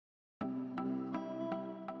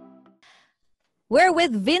We're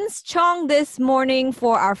with Vince Chong this morning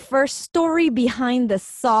for our first story behind the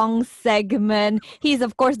song segment. He's,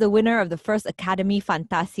 of course, the winner of the first Academy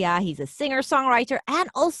Fantasia. He's a singer-songwriter and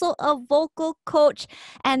also a vocal coach.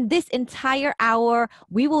 And this entire hour,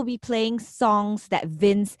 we will be playing songs that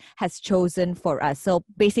Vince has chosen for us. So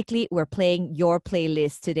basically, we're playing your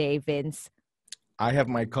playlist today, Vince. I have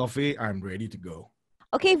my coffee. I'm ready to go.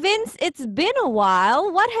 Okay, Vince, it's been a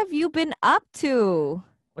while. What have you been up to?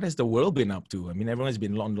 What has the world been up to? I mean, everyone's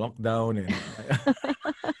been on lockdown and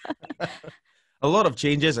a lot of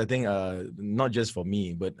changes, I think, not just for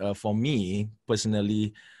me, but for me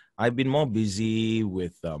personally, I've been more busy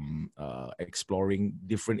with exploring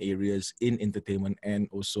different areas in entertainment and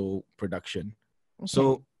also production. Okay.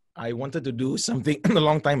 So I wanted to do something a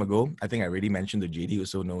long time ago. I think I already mentioned to JD,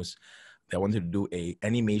 also knows that I wanted to do a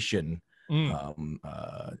animation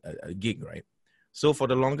a gig, right? So for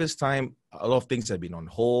the longest time, a lot of things have been on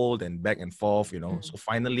hold and back and forth, So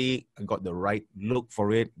finally, I got the right look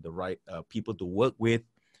for it, the right people to work with.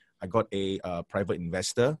 I got a private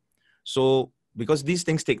investor. So because these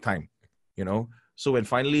things take time, So when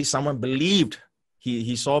finally someone believed,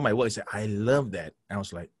 he saw my work, he said, I love that. And I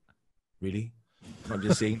was like, really? Not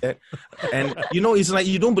just saying that. And, it's like,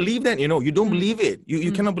 you don't believe that, you don't believe it.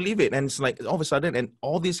 You cannot believe it. And it's like all of a sudden, and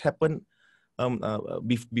all this happened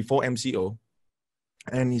before MCO.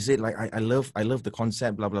 And he said, like, I love the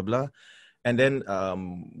concept, blah, blah, blah. And then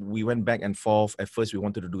we went back and forth. At first, we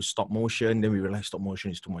wanted to do stop motion. Then we realized stop motion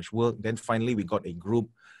is too much work. Then finally, we got a group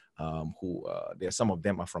who, some of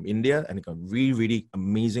them are from India, and they got really, really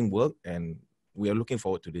amazing work. And we are looking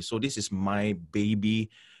forward to this. So this is my baby.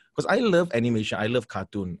 Because I love animation, I love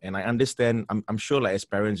cartoon, and I understand, I'm sure like as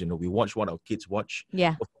parents, we watch what our kids watch.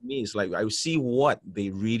 Yeah. But for me, it's like, I see what they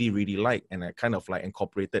really, really like, and I kind of like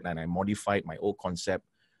incorporated and I modified my old concept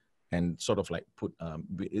and sort of like put,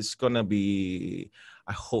 it's going to be,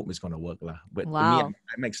 I hope it's going to work. But wow. For me,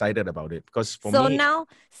 I'm excited about it because for me. So now,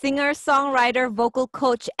 singer, songwriter, vocal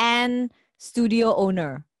coach, and studio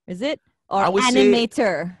owner, is it? Or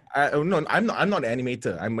animator? No, I'm not an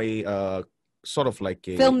animator. I'm a... sort of like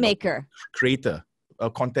a filmmaker, creator,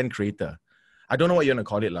 a content creator. I don't know what you're gonna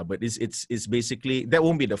call it, but it's basically, that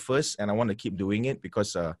won't be the first, and I want to keep doing it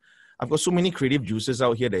because I've got so many creative juices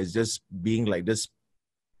out here that is just being like this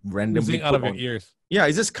randomly out of your ears. Yeah,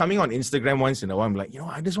 it's just coming on Instagram once in a while. I'm like,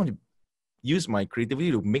 I just want to use my creativity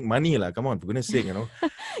to make money. Like, come on, for goodness sake,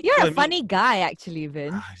 You're a funny guy, actually,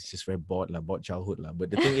 Vin. It's just very bored childhood. But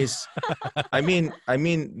the thing is, I mean,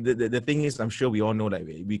 the thing is, I'm sure we all know that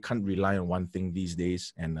we can't rely on one thing these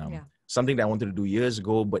days. And something that I wanted to do years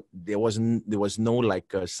ago, but there was no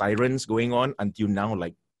like sirens going on until now.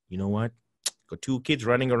 Like, you know what? Got 2 kids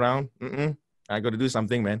running around. I got to do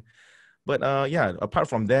something, man. But apart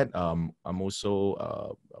from that, I'm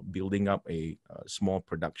also building up a small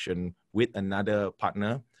production with another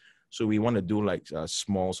partner. So we want to do like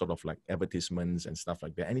small sort of like advertisements and stuff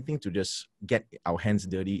like that. Anything to just get our hands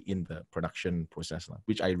dirty in the production process,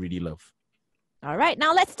 which I really love. All right,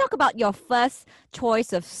 now let's talk about your first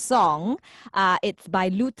choice of song. It's by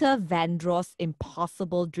Luther Vandross,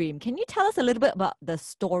 Impossible Dream. Can you tell us a little bit about the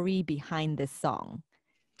story behind this song?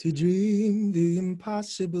 To dream the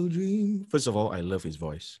impossible dream. First of all, I love his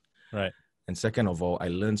voice. Right. And second of all, I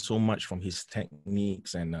learned so much from his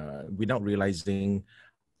techniques. And without realizing,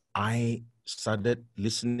 I started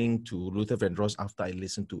listening to Luther Vandross after I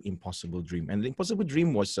listened to Impossible Dream. And the Impossible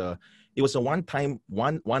Dream was, it was a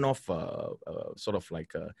one-off sort of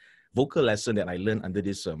like a vocal lesson that I learned under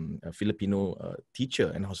this Filipino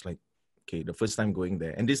teacher. And I was like, okay, the first time going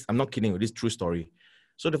there. And this, I'm not kidding, this is true story.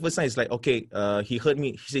 So the first time it's like, okay, he heard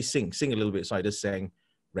me, he said, sing a little bit. So I just sang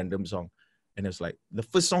random song. And it was like, the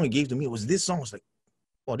first song he gave to me was this song. I was like,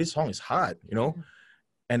 oh, this song is hard,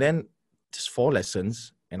 And then just 4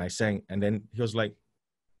 lessons and I sang. And then he was like,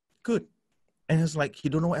 good. And it's like, he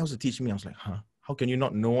don't know what else to teach me. I was like, how can you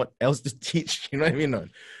not know what else to teach? You know what I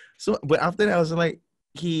mean? So, but after that, I was like,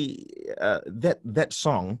 that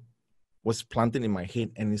song was planted in my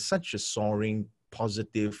head and it's such a soaring,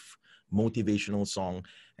 positive, motivational song.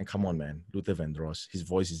 And come on, man, Luther Vandross, his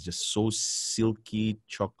voice is just so silky,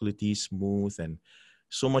 chocolatey, smooth, and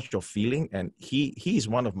so much of feeling. And he is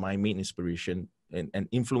one of my main inspiration and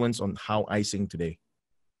influence on how I sing today.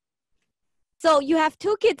 So you have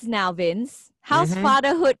 2 kids now, Vince. How's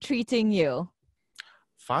fatherhood treating you?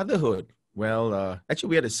 Fatherhood? Well, actually,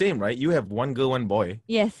 we are the same, right? You have 1 girl, 1 boy.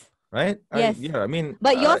 Yes. Right? Yes. I mean,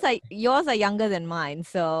 but yours are younger than mine,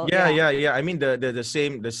 so yeah. I mean the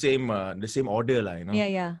same order,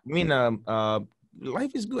 Yeah. I mean,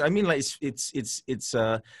 life is good. I mean, like it's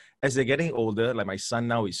as they're getting older, like my son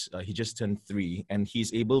now is he just turned 3 and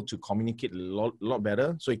he's able to communicate a lot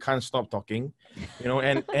better. So he can't stop talking, you know,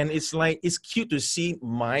 and it's like it's cute to see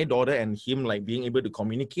my daughter and him like being able to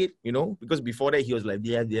communicate, you know, because before that he was like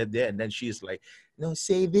yeah, and then she's like, no,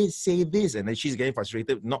 say this, and then she's getting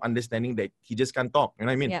frustrated, not understanding that he just can't talk. You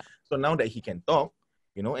know what I mean? Yeah. So now that he can talk,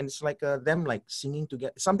 you know, and it's like them like singing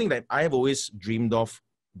together, something that I've always dreamed of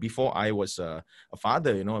before I was a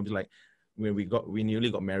father. You know, I was like, when we newly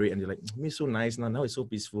got married, and they're like, it's so nice now it's so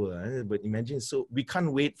peaceful. But imagine, so we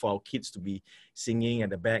can't wait for our kids to be singing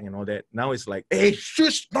at the back and all that. Now it's like, hey,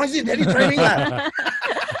 shush, noisy, daddy driving lah.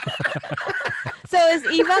 So is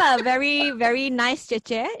Eva a very, very nice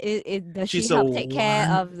cheche? Does she help take care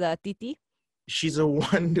of the titi? She's a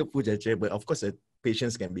wonderful cheche, but of course,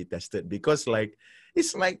 patience can be tested because, like,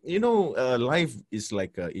 it's like, you know, life is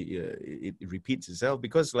like it repeats itself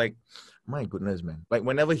because, like, my goodness, man, like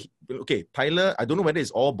whenever Tyler, I don't know whether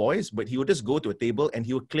it's all boys, but he would just go to a table and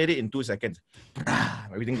he would clear it in 2 seconds.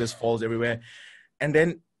 Everything just falls everywhere, and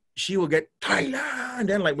then she will get Tyler, and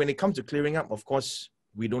then like when it comes to clearing up, of course,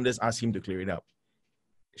 we don't just ask him to clear it up.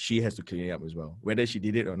 She has to clean it up as well, whether she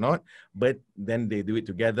did it or not. But then they do it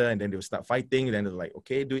together and then they'll start fighting. Then they're like,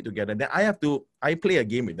 okay, do it together. Then I play a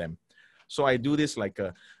game with them. So I do this like,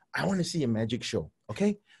 I want to see a magic show.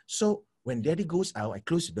 Okay. So when daddy goes out, I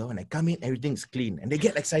close the door and I come in, everything's clean. And they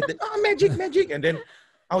get excited. Oh, magic. And then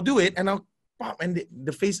I'll do it and I'll pop and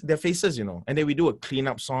their faces, you know. And then we do a clean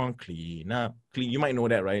up song, clean up. You might know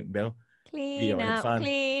that, right, Bel? Clean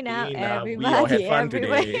up, everybody. We all had fun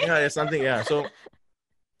everywhere. today. Yeah, there's something, yeah. So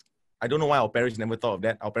I don't know why our parents never thought of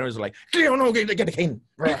that. Our parents were like, no, get a cane.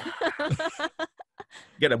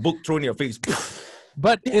 Get a book thrown in your face.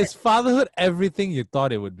 But is fatherhood everything you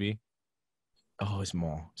thought it would be? Oh, it's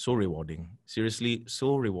more. So rewarding. Seriously,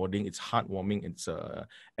 so rewarding. It's heartwarming. It's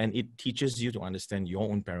and it teaches you to understand your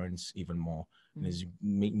own parents even more. And it's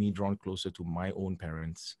make me drawn closer to my own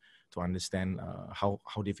parents to understand how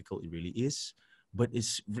difficult it really is. But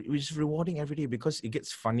it's rewarding every day because it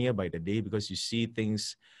gets funnier by the day because you see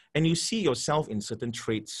things and you see yourself in certain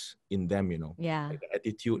traits in them, you know, Yeah. like the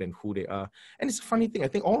attitude and who they are. And it's a funny thing. I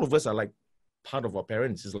think all of us are like part of our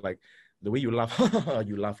parents. It's like the way you laugh,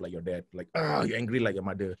 you laugh like your dad, like, you're angry like your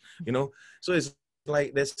mother, you know? So it's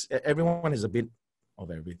like everyone is a bit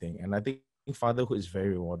of everything. And I think fatherhood is very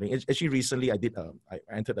rewarding. Actually, recently I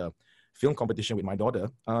entered a film competition with my daughter,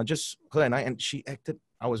 just her and I, and she acted.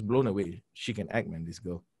 I was blown away. She can act, man, this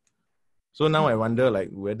girl. So now I wonder, like,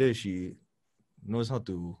 whether she knows how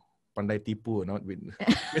to pandai tipu or not. Well,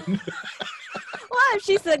 if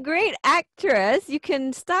she's a great actress, you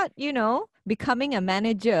can start, you know, becoming a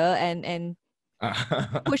manager and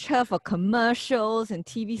push her for commercials and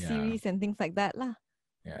TV series and things like that, lah.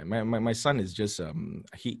 Yeah, my son is just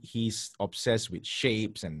he's obsessed with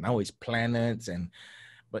shapes and now it's planets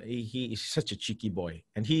but he's such a cheeky boy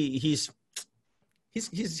and he's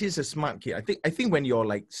a smart kid. I think when you're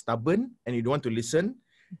like stubborn and you don't want to listen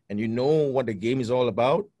and you know what the game is all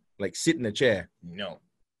about, like sit in a chair. No.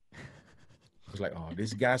 It's like, oh,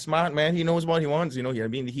 this guy's smart, man. He knows what he wants. You know, I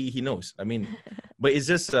mean, he knows. I mean, but it's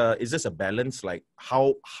just a balance. Like,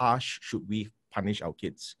 how harsh should we punish our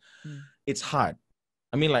kids? It's hard.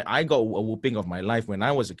 I mean, like, I got a whooping of my life when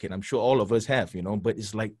I was a kid. I'm sure all of us have, you know. But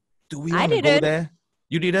it's like, do we want to go there?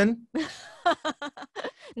 You didn't?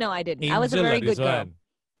 No, I didn't. I was a very good girl.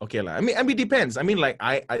 Okay, like, I mean, it depends. I mean, like,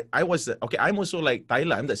 I was okay. I'm also like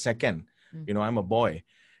Tyler. I'm the second. You know, I'm a boy.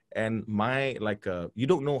 And my, like, you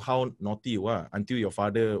don't know how naughty you are until your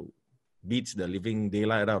father beats the living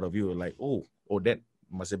daylight out of you. Like, oh, that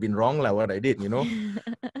must have been wrong, like what I did, you know?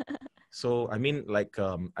 So, I mean, like,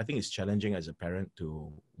 I think it's challenging as a parent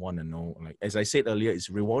to want to know. Like, as I said earlier, it's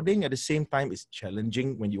rewarding. At the same time, it's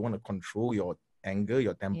challenging when you want to control your anger,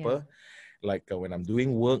 your temper. Yeah. Like when I'm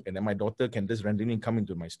doing work and then my daughter can just randomly come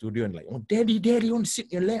into my studio and like, oh, daddy, you want to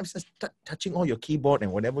sit in your lap, just touching all your keyboard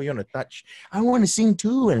and whatever you want to touch. I want to sing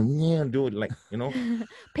too. And do it like, you know.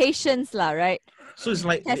 Patience lah, right? So it's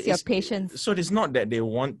like. Test your patience. So it's not that they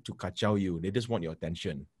want to kacau you. They just want your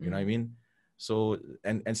attention. You know what I mean? So,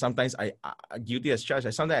 and sometimes I guilty as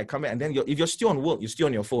charged. Sometimes I come in and then if you're still on work, you're still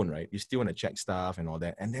on your phone, right? You still want to check stuff and all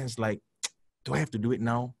that. And then it's like, do I have to do it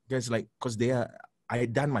now? Because like, I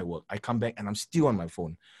had done my work. I come back and I'm still on my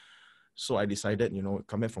phone. So I decided, you know,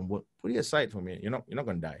 come back from work, put it aside for me. You're not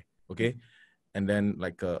going to die. Okay. And then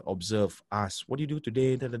like observe, ask, what do you do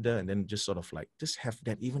today? And then just sort of like, just have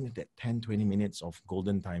that, even that 10, 20 minutes of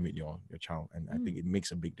golden time with your child. And I think it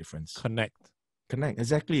makes a big difference. Connect.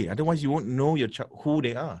 Exactly. Otherwise you won't know your child, who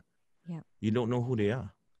they are. Yeah. You don't know who they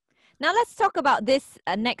are. Now let's talk about this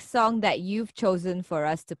next song that you've chosen for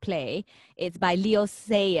us to play. It's by Leo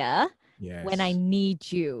Sayer, Yes. When I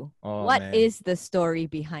Need You. Oh, What man. is the story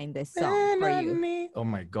behind this song for you? Oh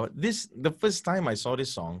my God! The first time I saw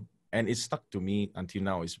this song, and it stuck to me until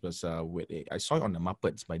now. It was I saw it on the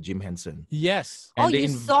Muppets by Jim Henson. Yes. Oh, And you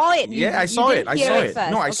saw it? Yeah, I You saw it. didn't I hear saw it it.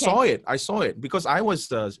 first. No, I Okay. saw it. I saw it because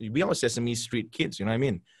we are Sesame Street kids. You know what I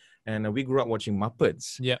mean? And we grew up watching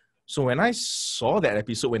Muppets. Yeah. So when I saw that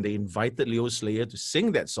episode when they invited Leo Slayer to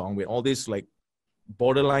sing that song with all these like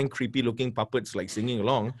borderline creepy looking puppets like singing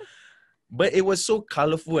along, but it was so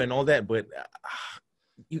colorful and all that. But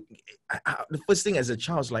the first thing as a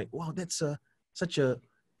child was like, wow, that's such a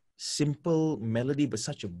simple melody, but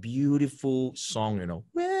such a beautiful song, you know.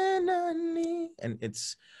 And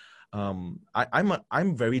it's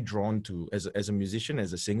I'm very drawn to as a musician,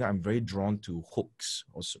 as a singer, I'm very drawn to hooks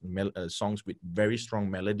or songs with very strong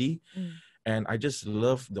melody. And I just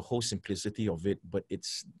love the whole simplicity of it, but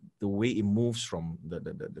it's the way it moves from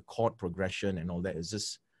the chord progression and all that is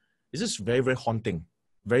just very, very haunting.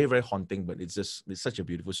 Very, very haunting, but it's such a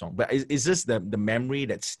beautiful song. But it's just the memory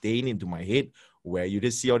that's staying into my head where you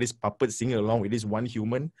just see all these puppets singing along with this one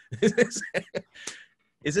human.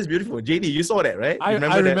 It's just beautiful. JD, you saw that, right? I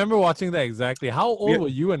remember watching that exactly. How old were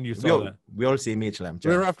you when you saw that? We all same age,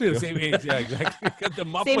 We're roughly the same age. Yeah, exactly. The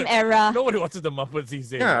Muppets. Same era. Nobody watches the Muppets these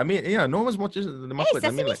days. Yeah, I mean, yeah, no one watches the Muppets. Hey, Sesame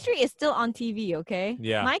I mean, like, Street is still on TV, okay?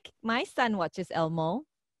 Yeah. My son watches Elmo.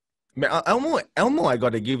 Elmo, I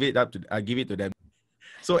gotta give it to them.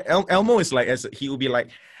 So Elmo is like, he will be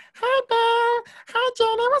like, "Hi Belle, hi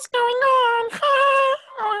Jenny, what's going on?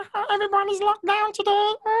 Hi, everybody's locked down today.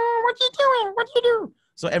 Oh, what you doing? What you do?"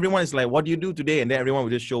 So everyone is like, "What do you do today?" And then everyone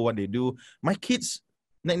will just show what they do. My kids,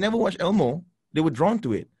 they never watch Elmo. They were drawn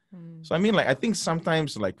to it. So I mean, like, I think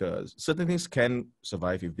sometimes like certain things can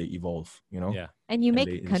survive if they evolve, you know. Yeah. And you And make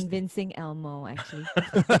they convincing Elmo, actually.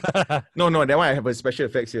 No, that one I have a special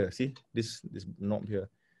effects here. See this knob here.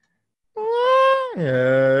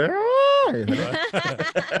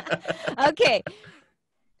 Okay.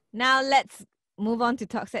 Now let's move on to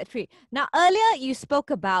Talk Set 3. Now, earlier you spoke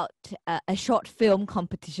about a short film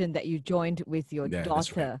competition that you joined with your Yeah, daughter.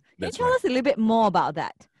 that's right. Can you That's tell right. us a little bit more about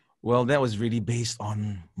that? Well, that was really based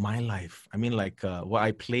on my life. I mean, like,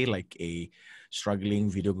 I play like a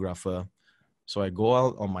struggling videographer. So I go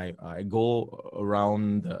out I go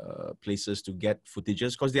around places to get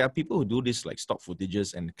footages because there are people who do this like stock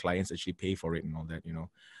footages and clients actually pay for it and all that, you know.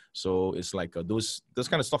 So it's like those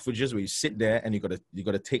kind of stock footages where you sit there and you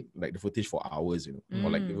gotta take like the footage for hours, you know,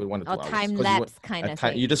 or like even 1 or 2 Or hours. time 'Cause lapse kind of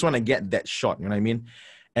thing. you just want to get that shot, you know what I mean?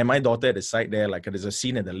 And my daughter at the side there, like there's a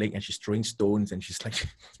scene at the lake and she's throwing stones and she's like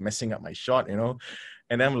messing up my shot, you know.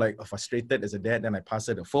 And I'm like frustrated as a dad. Then I pass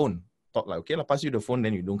her the phone. Thought like, okay, I'll pass you the phone,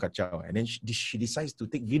 then you don't kacau. And then she decides to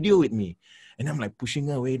take video with me. And I'm like pushing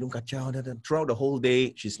her away, don't kacau. Throughout the whole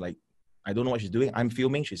day, she's like, I don't know what she's doing. I'm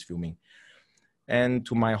filming, she's filming. And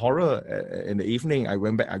to my horror, in the evening, I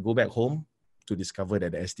go back home to discover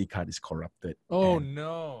that the SD card is corrupted. Oh,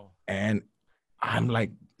 no. And I'm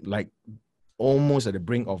like almost at the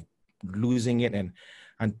brink of losing it. And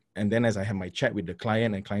then as I have my chat with the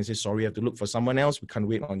client, and client says, sorry, I have to look for someone else. We can't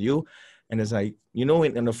wait on you. And it's like, you know,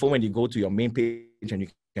 on the phone, when you go to your main page and you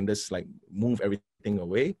can just like move everything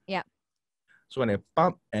away. Yeah. So when I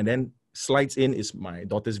pop and then slides in is my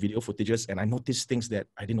daughter's video footages. And I noticed things that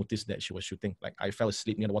I didn't notice that she was shooting. Like I fell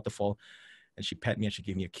asleep near the waterfall and she pat me and she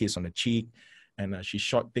gave me a kiss on the cheek. And she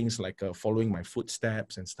shot things like following my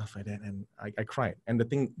footsteps and stuff like that. And I cried. And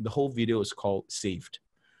the whole video is called Saved.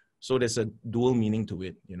 So there's a dual meaning to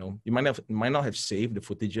it. You know, you might not have saved the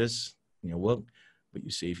footages in your work, but you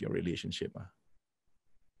save your relationship.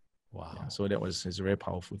 Wow. Yeah, so it's a very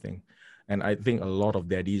powerful thing. And I think a lot of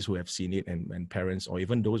daddies who have seen it and parents, or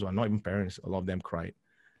even those who are not even parents, a lot of them cried.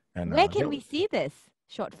 And Where can we see this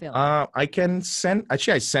short film? I sent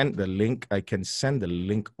the link. I can send the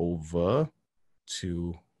link over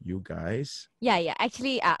to you guys. Yeah.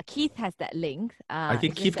 Actually, Keith has that link. I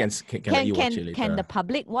think Keith can let you watch it later. Can the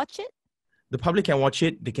public watch it? The public can watch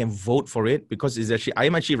it. They can vote for it because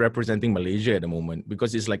I'm actually representing Malaysia at the moment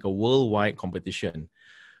because it's like a worldwide competition.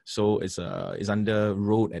 So it's under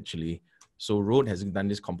Road actually. So Road has done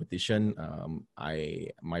this competition.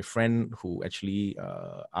 My friend who actually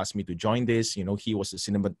asked me to join this, you know, he was a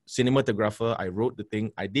cinematographer. I wrote the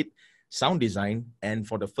thing. I did sound design, and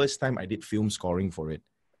for the first time, I did film scoring for it.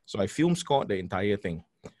 So I film scored the entire thing,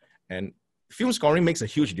 and film scoring makes a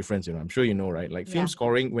huge difference. You know, I'm sure you know, right? Like film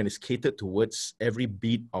scoring, when it's catered towards every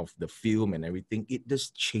beat of the film and everything, it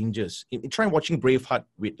just changes. Try watching Braveheart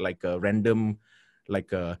with like a random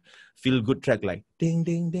like a feel good track, like ding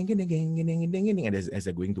ding ding ding ding ding ding ding ding, and as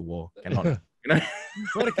they're going to war, cannot, you know.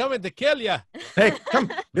 We're coming to kill ya. Hey, come,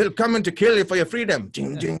 they're coming to kill you for your freedom.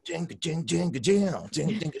 Ding ding ding ding ding ding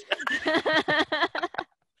ding ding.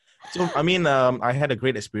 So I mean, I had a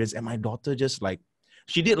great experience, and my daughter just like,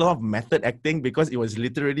 she did a lot of method acting because it was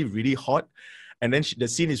literally really hot, and then the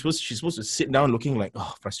scene is she's supposed to sit down looking like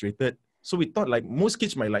frustrated. So we thought like most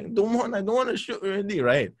kids might like, I don't want to shoot already,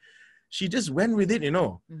 right? She just went with it, you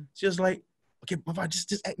know. She was like, okay, Papa,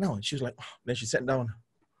 just act now. And she was like, then she sat down,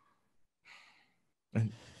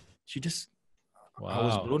 and she just, I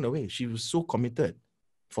was Wow. blown away. She was so committed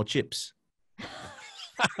for chips.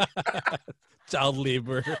 Child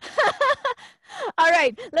labor. All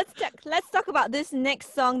right, let's talk about this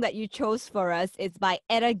next song that you chose for us. It's by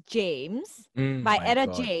Etta James. My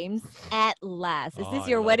God. James, At Last. Is Oh, this I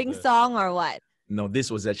your love wedding this. song or what? No, this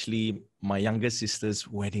was actually my younger sister's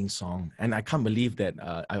wedding song. And I can't believe that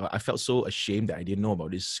I felt so ashamed that I didn't know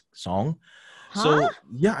about this song. So,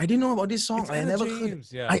 yeah, I didn't know about this song. It's I Etta never heard.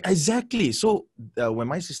 James, yeah. Exactly. So, when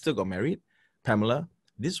my sister got married, Pamela,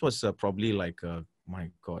 this was probably like, my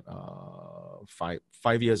God,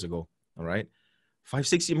 5 years ago. All right. 5,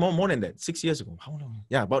 6 years, more than that. 6 years ago. How long?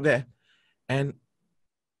 Yeah, about there. And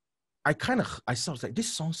I sounds like,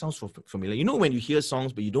 this song sounds familiar. You know, when you hear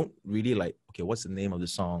songs, but you don't really like, okay, what's the name of the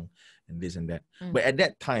song and this and that. But at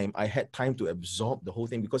that time, I had time to absorb the whole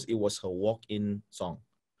thing because it was her walk-in song.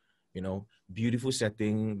 You know, beautiful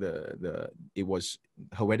setting. Her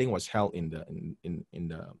wedding was held in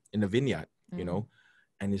the vineyard, you know,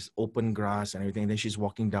 and it's open grass and everything. And then she's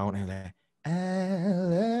walking down and like,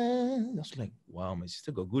 I was like, wow, my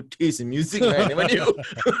sister got good taste in music, man. I never knew.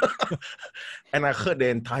 And I heard the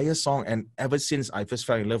entire song, and ever since I first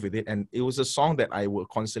fell in love with it. And it was a song that I will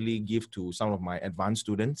constantly give to some of my advanced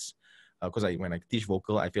students, because when I teach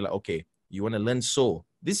vocal, I feel like, okay, you want to learn soul.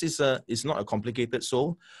 This is it's not a complicated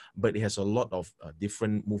soul, but it has a lot of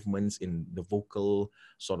different movements in the vocal,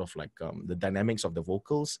 sort of like the dynamics of the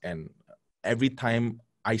vocals. And every time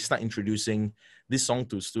I start introducing this song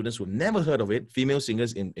to students who've never heard of it, female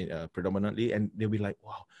singers predominantly, and they'll be like,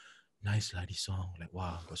 wow, nice LITE song. Like,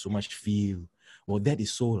 wow, got so much feel. Well, that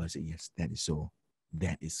is soul. I said, yes, that is soul.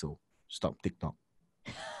 That is soul. Stop TikTok.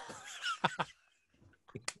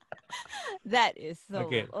 That is so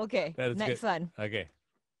Okay. That is next good. one. Okay.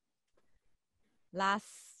 Last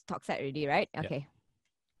talk set already, right? Okay.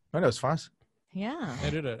 Oh, that was fast. Yeah. Can I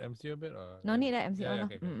do the MC a bit? Or? No need that MCO. Yeah, no.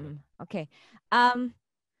 okay, okay. Okay.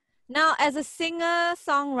 Now, as a singer,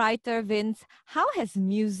 songwriter, Vince, how has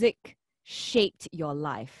music shaped your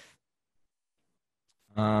life?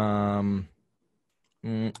 Apart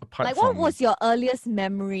Like, from what was your earliest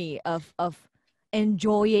memory of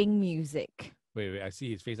enjoying music? Wait, I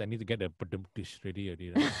see his face. I need to get the dish ready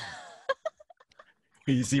already.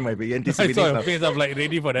 you see my big I anticipating saw your stuff. face. I'm like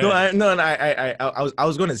ready for that. I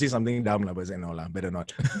was going to say something dumb, but I said no, better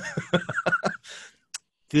not.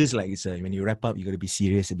 Feels like it's when you wrap up, you got to be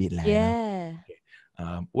serious a bit, like. Yeah.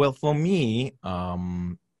 Well, for me,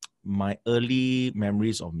 my early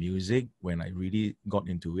memories of music when I really got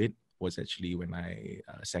into it was actually when I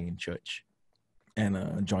sang in church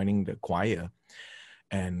and joining the choir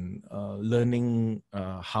and learning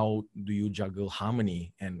how do you juggle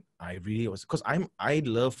harmony. And I really was, because I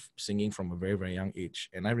love singing from a very, very young age.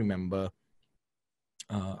 And I remember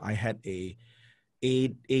I had a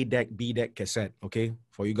deck, B deck cassette. Okay,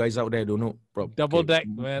 for you guys out there, don't know. Double deck,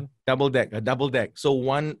 man. Double deck. So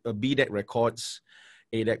one B deck records,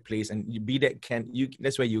 A deck plays, and B deck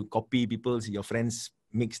that's where you copy your friends'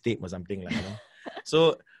 mixtape or something like that.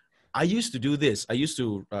 So I used to do this. I used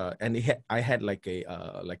to, and I had like a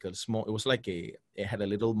small. It was like it had a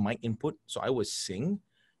little mic input. So I would sing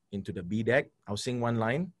into the B deck. I'll sing one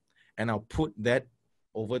line, and I'll put that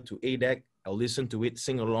over to A deck. I'll listen to it,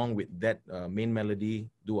 sing along with that main melody,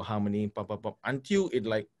 do a harmony, pop, pop, pop, until it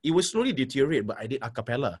would slowly deteriorate. But I did a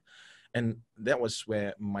cappella, and that was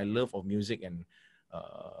where my love of music and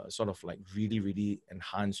sort of like really, really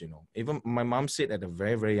enhanced. You know, even my mom said at a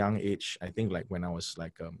very, very young age. I think like when I was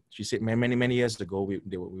like, she said many, many years ago, we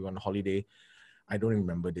were on holiday. I don't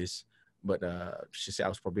remember this, but she said I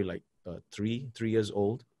was probably like 3 years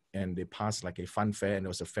old. And they passed like a fun fair, and there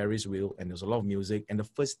was a Ferris wheel, and there was a lot of music. And the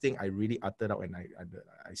first thing I really uttered out and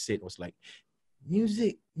I said was like,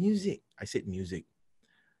 music. I said music.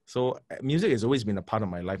 So music has always been a part of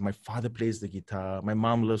my life. My father plays the guitar. My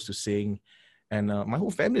mom loves to sing, and my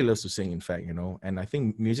whole family loves to sing. In fact, you know, and I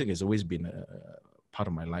think music has always been a part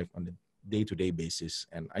of my life on a day-to-day basis.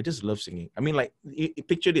 And I just love singing. I mean, like,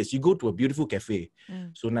 picture this: you go to a beautiful cafe,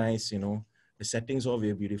 so nice, you know, the settings all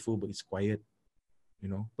very beautiful, but it's quiet. you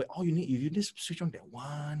know. But all you need, if you just switch on that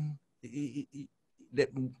one, that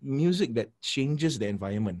music that changes the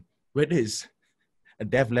environment, whether it's a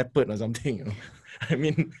Def Leppard or something, you know. I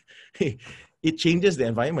mean, it changes the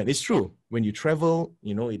environment. It's true. When you travel,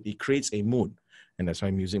 you know, it creates a mood. And that's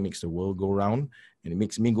why music makes the world go round, and it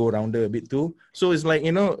makes me go rounder a bit too. So it's like,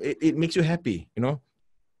 you know, it makes you happy, you know.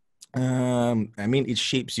 I mean, it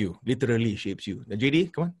shapes you, literally shapes you.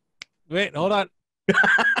 JD, come on. Wait, hold on.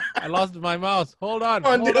 I lost my mouse. Hold on.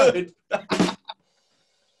 Come on, Hold on. dude.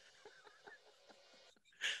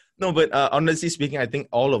 No, but honestly speaking, I think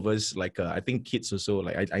all of us, like, I think kids also,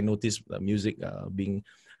 like, I noticed music being,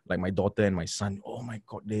 like, my daughter and my son, oh my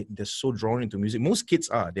God, they're so drawn into music. Most kids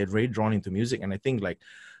are, they're very drawn into music. And I think, like,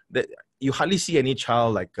 that you hardly see any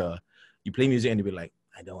child, like, you play music and they be like,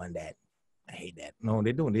 I don't want that. I hate that. No,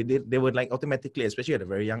 they don't. They would, like, automatically, especially at a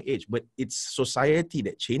very young age. But it's society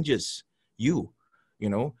that changes you, you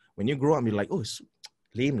know. When you grow up, you're like, oh, it's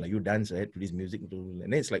lame, like, you dance right to this music, and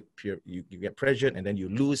then it's like pure, you get pressured, and then you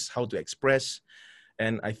lose how to express.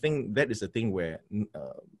 And I think that is the thing where,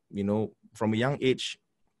 you know, from a young age,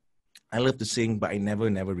 I love to sing, but I never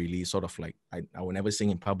really sort of like, I would never sing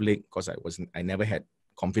in public because I never had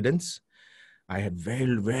confidence. I had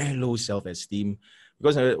very low self-esteem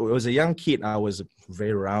because I was a young kid. I was a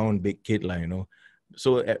very round, big kid, like, you know.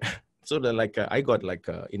 So, I got, like,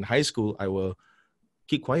 in high school, I will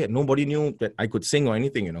keep quiet. Nobody knew that I could sing or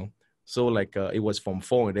anything, you know. So, like, it was Form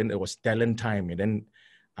 4, and then it was talent time, and then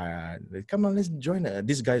come on, let's join.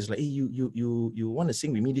 This guy's like, hey, you want to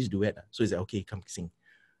sing with me this duet? So he's like, okay, come sing.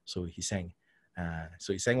 So he sang.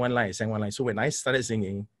 So he sang one line. So when I started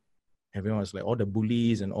singing, everyone was like, all the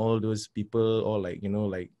bullies and all those people, all, like, you know,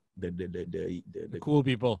 like the Cool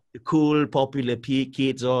people. the cool popular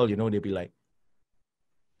kids, all, you know, they'd be like,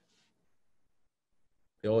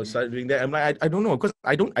 they all started doing that. I'm like, I don't know, because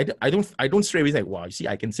I don't straight away like, wow, you see,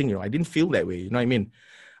 I can sing, you know. I didn't feel that way, you know what I mean?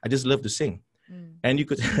 I just love to sing. And you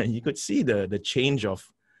could see the change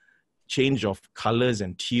of colors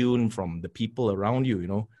and tune from the people around you, you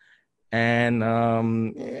know. And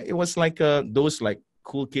it was like those, like,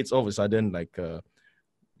 cool kids, all of a sudden, like,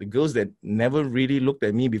 the girls that never really looked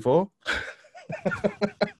at me before,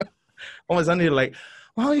 all of a sudden they're like,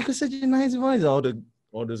 wow, you got such a nice voice. All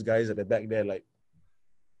those guys at the back there, like,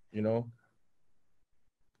 you know,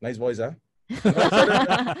 nice voice, huh?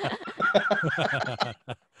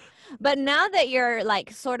 But now that you're,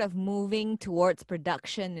 like, sort of moving towards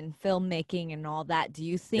production and filmmaking and all that, do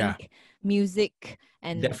you think music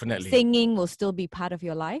and Definitely. singing will still be part of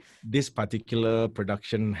your life? This particular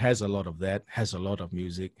production has a lot of that, has a lot of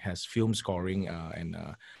music, has film scoring, and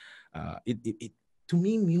it to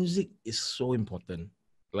me, music is so important.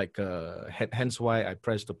 Like, hence why I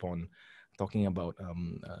pressed upon talking about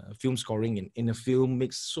film scoring in a film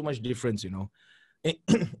makes so much difference, you know.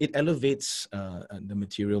 It elevates the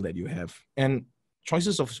material that you have. And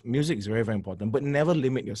choices of music is very, very important, but never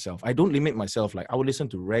limit yourself. I don't limit myself. Like, I would listen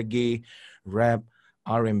to reggae, rap,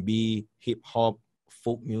 R&B, hip hop,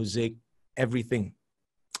 folk music, everything.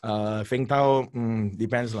 Feng Tao,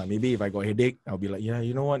 depends. Like, maybe if I got a headache, I'll be like, yeah,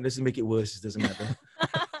 you know what? Let's make it worse. It doesn't matter.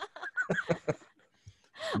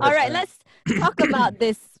 All right, let's talk about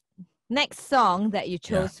this next song that you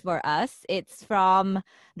chose for us. It's from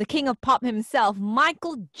the king of pop himself,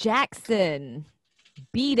 Michael Jackson.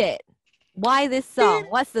 Beat It. Why this song?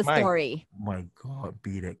 What's the story? My God,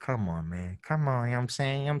 Beat It. Come on, man. Come on. You know what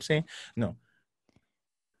I'm saying. No.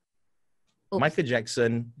 Oops. Michael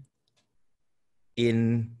Jackson,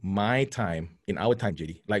 in our time,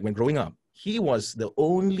 JD, like, when growing up, he was the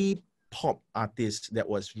only pop artist that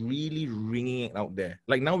was really ringing it out there.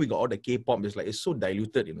 Like, now we got all the K-pop. It's like, it's so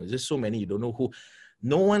diluted, you know. There's just so many, you don't know who.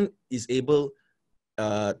 No one is able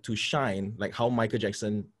to shine like how Michael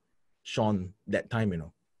Jackson shone that time, you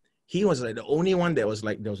know. He was like the only one that was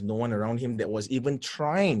like, there was no one around him that was even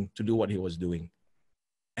trying to do what he was doing.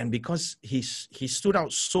 And because he stood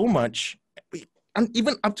out so much, and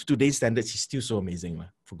even up to today's standards, he's still so amazing,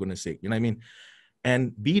 for goodness sake. You know what I mean?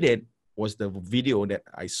 And Beat It was the video that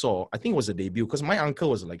I saw. I think it was a debut, because my uncle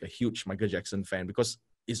was like a huge Michael Jackson fan, because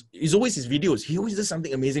it's always his videos. He always does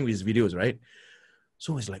something amazing with his videos, right?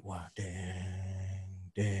 So it's like, wow,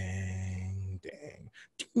 dang, dang, dang,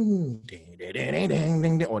 ding, ding, ding, ding, ding,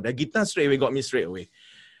 ding, ding. Oh, the guitar straight away got me straight away.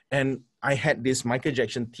 And I had this Michael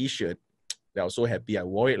Jackson t-shirt that I was so happy. I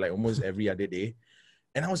wore it like almost every other day.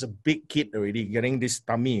 And I was a big kid already, getting this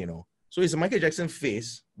tummy, you know. So it's a Michael Jackson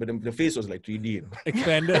face, but the face was like 3D, you know?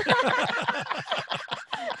 Expanded.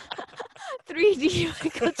 3D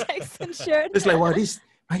Michael Jackson shirt. It's like, wow, this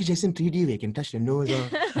Michael Jackson 3D, they can touch the nose.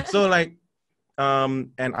 So like,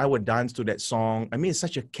 And I would dance to that song. I mean, it's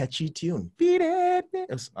such a catchy tune. Beat it.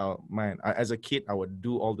 Man, as a kid, I would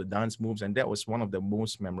do all the dance moves, and that was one of the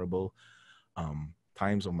most memorable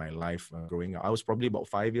times of my life growing up. I was probably about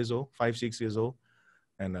 6 years old,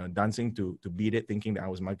 and dancing to Beat It, thinking that I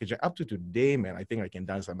was Michael Jackson. Up to today, man, I think I can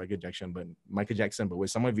dance like Michael Jackson, but when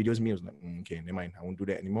someone videos me, I was like, okay, never mind, I won't do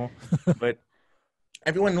that anymore. But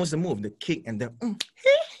everyone knows the move, the kick and the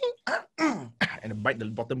and bite the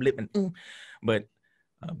bottom lip and but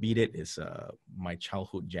Beat It is my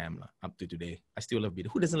childhood jam up to today. I still love Beat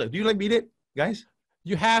It. Who doesn't love? Do you like Beat It, guys?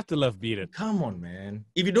 You have to love Beat It. Come on, man.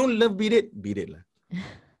 If you don't love Beat It, Beat It.